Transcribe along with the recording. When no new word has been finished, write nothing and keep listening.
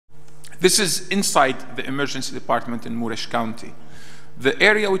This is inside the emergency department in Mureş County. The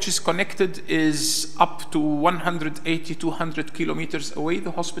area which is connected is up to 180, 200 kilometers away,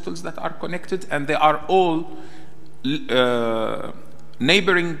 the hospitals that are connected, and they are all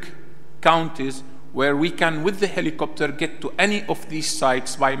neighboring counties where we can, with the helicopter, get to any of these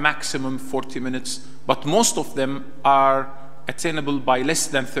sites by maximum 40 minutes, but most of them are attainable by less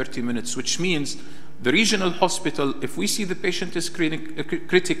than 30 minutes, which means the regional hospital, if we see the patient is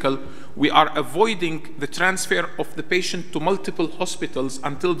critical, we are avoiding the transfer of the patient to multiple hospitals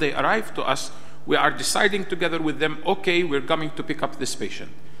until they arrive to us. We are deciding together with them, okay, we're coming to pick up this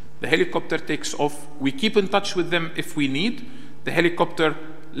patient. The helicopter takes off. We keep in touch with them if we need. The helicopter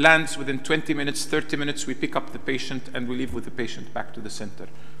lands within 20 minutes, 30 minutes. We pick up the patient and we leave with the patient back to the center.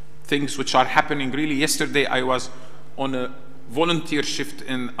 Things which are happening really. Yesterday I was on a volunteer shift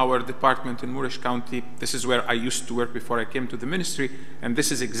in our department in Mureş County. This is where I used to work before I came to the ministry, and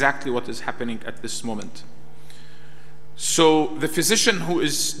this is exactly what is happening at this moment. So the physician who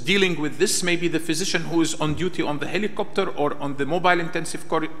is dealing with this may be the physician who is on duty on the helicopter or on the mobile intensive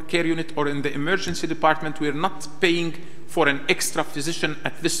care unit or in the emergency department. We are not paying for an extra physician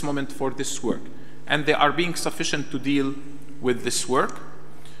at this moment for this work, and they are being sufficient to deal with this work.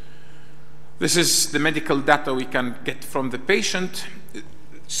 This is the medical data we can get from the patient.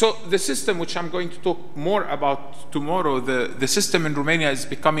 So the system, which I'm going to talk more about tomorrow, the system in Romania is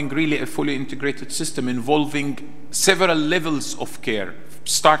becoming really a fully integrated system involving several levels of care,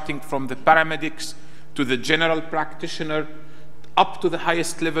 starting from the paramedics to the general practitioner, up to the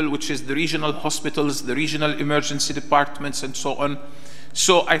highest level, which is the regional hospitals, the regional emergency departments, and so on.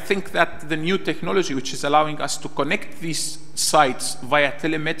 So I think that the new technology, which is allowing us to connect these sites via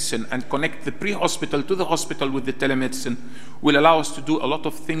telemedicine and connect the pre-hospital to the hospital with the telemedicine, will allow us to do a lot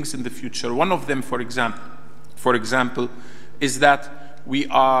of things in the future. One of them, for example, is that we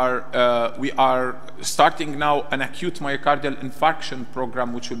are starting now an acute myocardial infarction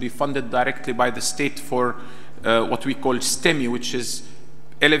program, which will be funded directly by the state for what we call STEMI, which is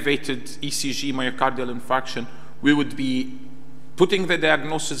elevated ECG myocardial infarction. We would be putting the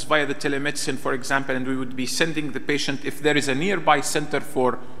diagnosis via the telemedicine, for example, and we would be sending the patient. If there is a nearby center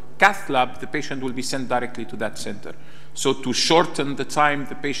for cath lab, the patient will be sent directly to that center. So to shorten the time,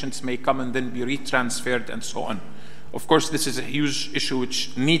 the patients may come and then be retransferred and so on. Of course, this is a huge issue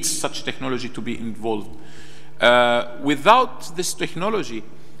which needs such technology to be involved. Without this technology,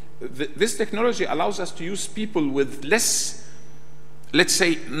 this technology allows us to use people with less, let's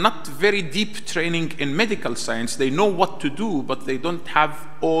say, not very deep training in medical science. They know what to do, but they don't have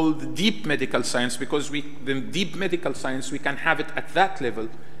all the deep medical science, because the deep medical science, we can have it at that level.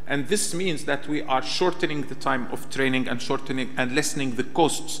 And this means that we are shortening the time of training and shortening and lessening the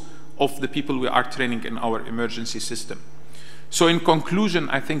costs of the people we are training in our emergency system. So in conclusion,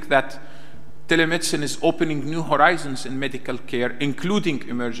 I think that telemedicine is opening new horizons in medical care, including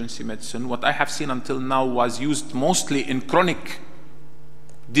emergency medicine. What I have seen until now was used mostly in chronic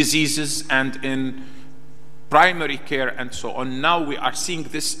diseases and in primary care and so on. Now we are seeing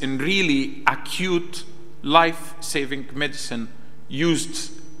this in really acute life-saving medicine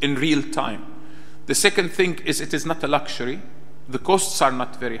used in real time. The second thing is it is not a luxury. The costs are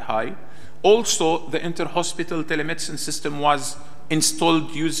not very high. Also, the inter-hospital telemedicine system was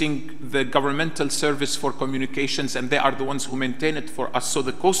installed using the governmental service for communications, and they are the ones who maintain it for us. So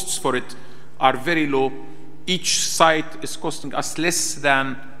the costs for it are very low. Each site is costing us less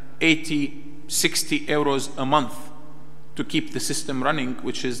than 80, 60 euros a month to keep the system running,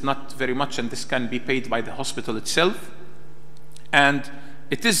 which is not very much, and this can be paid by the hospital itself. And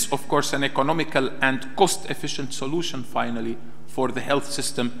it is, of course, an economical and cost-efficient solution, finally, for the health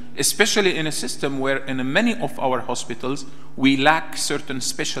system, especially in a system where in many of our hospitals we lack certain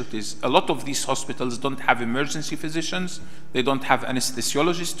specialties. A lot of these hospitals don't have emergency physicians, they don't have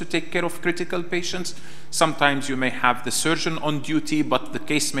anesthesiologists to take care of critical patients. Sometimes you may have the surgeon on duty, but the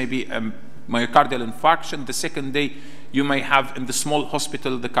case may be a myocardial infarction. The second day you may have in the small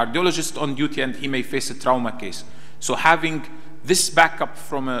hospital the cardiologist on duty, and he may face a trauma case. So having this backup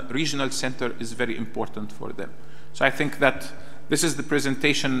from a regional center is very important for them. So I think that this is the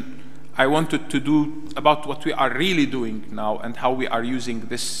presentation I wanted to do about what we are really doing now and how we are using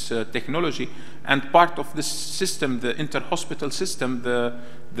this technology. And part of this system, the inter-hospital system,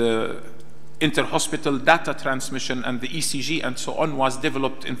 the inter-hospital data transmission and the ECG and so on, was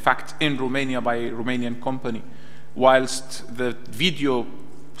developed, in fact, in Romania by a Romanian company, whilst the video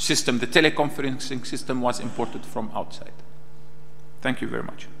system, the teleconferencing system, was imported from outside. Thank you very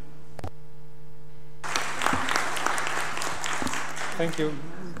much. Thank you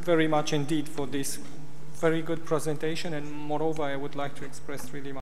very much indeed for this very good presentation, and moreover, I would like to express really